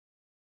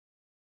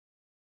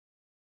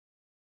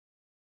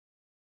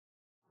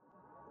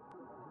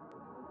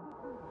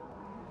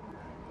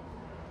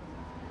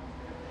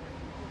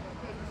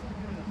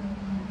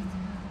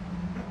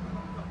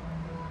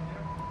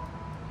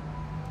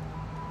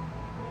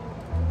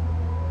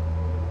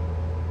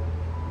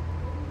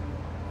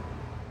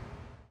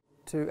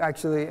to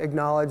actually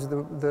acknowledge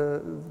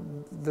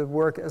the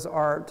work as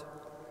art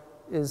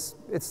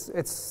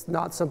it's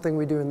not something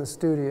we do in the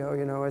studio.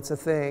 You know, it's a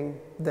thing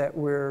that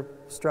we're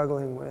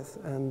struggling with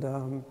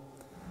and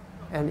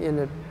in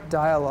a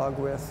dialogue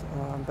with,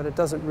 but it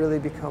doesn't really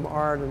become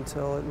art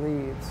until it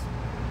leaves.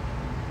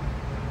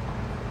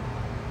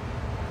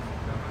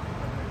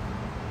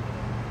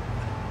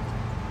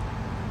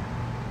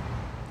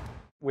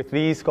 With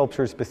these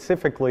sculptures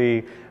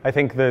specifically, I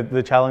think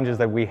the challenges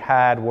that we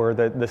had were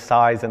the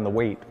size and the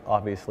weight,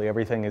 obviously.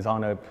 Everything is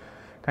on a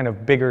kind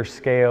of bigger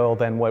scale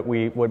than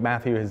what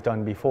Matthew has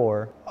done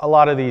before. A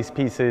lot of these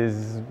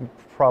pieces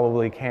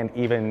probably can't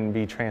even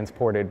be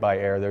transported by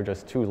air. They're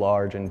just too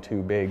large and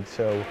too big.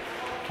 So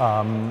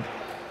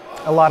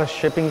a lot of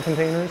shipping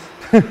containers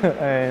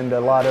and a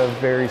lot of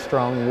very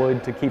strong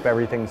wood to keep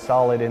everything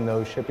solid in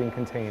those shipping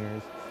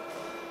containers.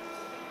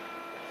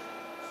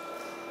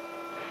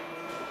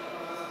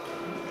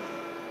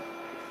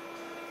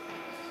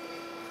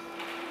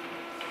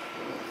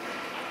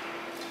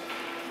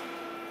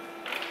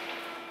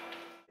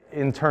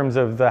 In terms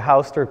of the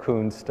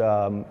Hausterkunst,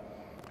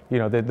 you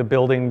know, the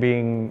building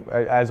being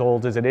as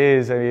old as it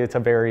is, it's a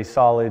very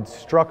solid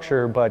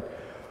structure, but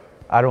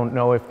I don't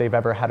know if they've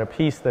ever had a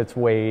piece that's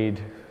weighed,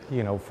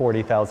 you know,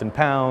 40,000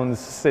 pounds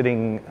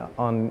sitting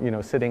on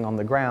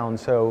the ground.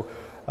 So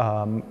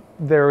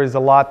there is a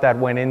lot that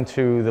went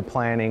into the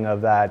planning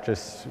of that.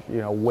 Just, you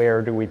know,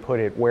 where do we put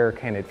it? Where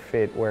can it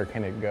fit? Where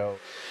can it go?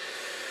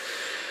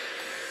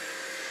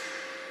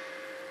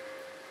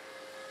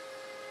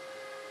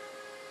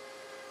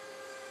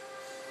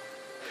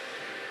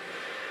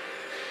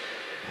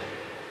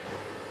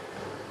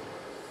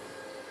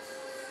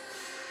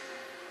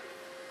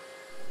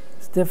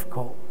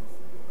 Difficult.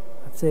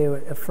 I'd say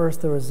at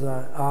first there was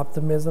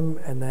optimism,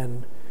 and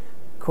then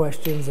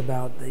questions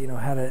about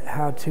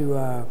how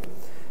to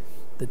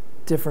the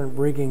different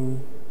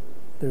rigging.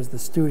 There's the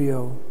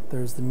studio,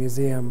 there's the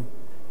museum.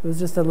 It was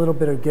just a little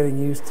bit of getting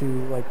used to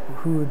like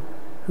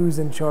who's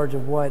in charge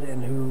of what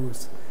and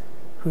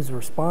who's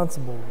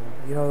responsible.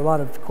 You know, a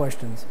lot of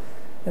questions,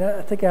 and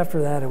I think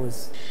after that it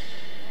was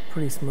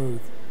pretty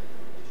smooth.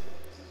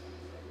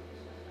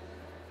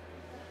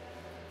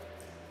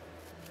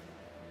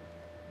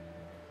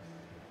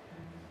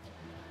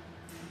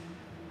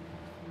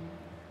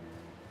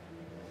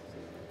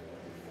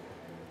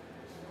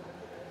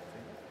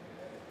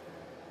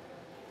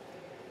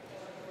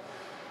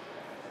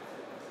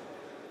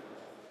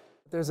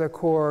 There's a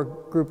core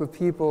group of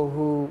people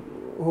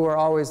who are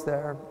always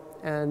there,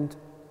 and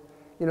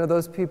you know,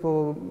 those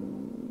people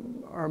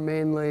are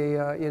mainly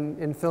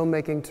in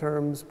filmmaking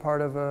terms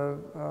part of a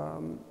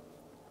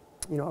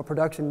a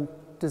production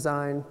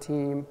design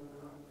team,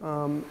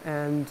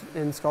 and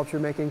in sculpture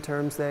making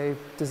terms they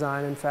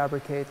design and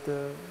fabricate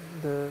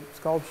the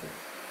sculpture.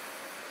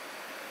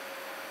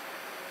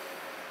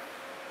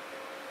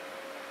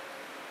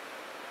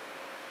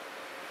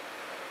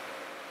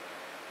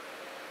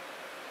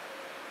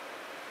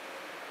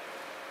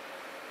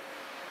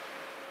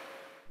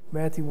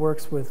 Matthew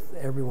works with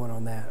everyone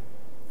on that,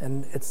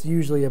 and it's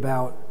usually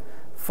about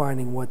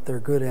finding what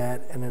they're good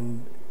at and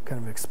then kind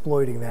of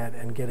exploiting that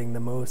and getting the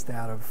most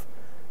out of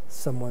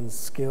someone's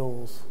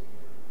skills.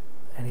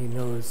 And he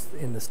knows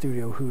in the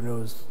studio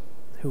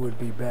who would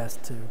be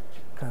best to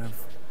kind of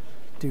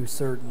do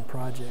certain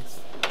projects.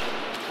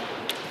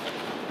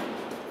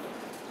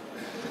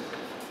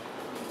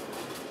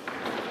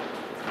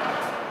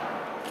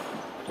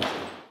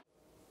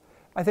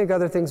 I think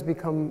other things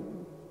become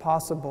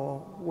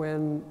possible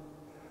when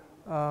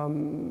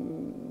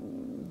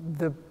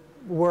the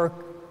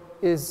work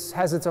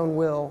has its own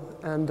will,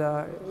 and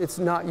it's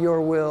not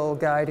your will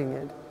guiding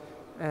it,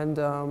 and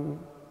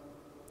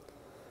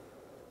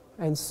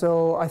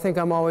so I think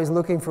I'm always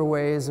looking for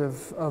ways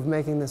of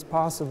making this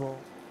possible.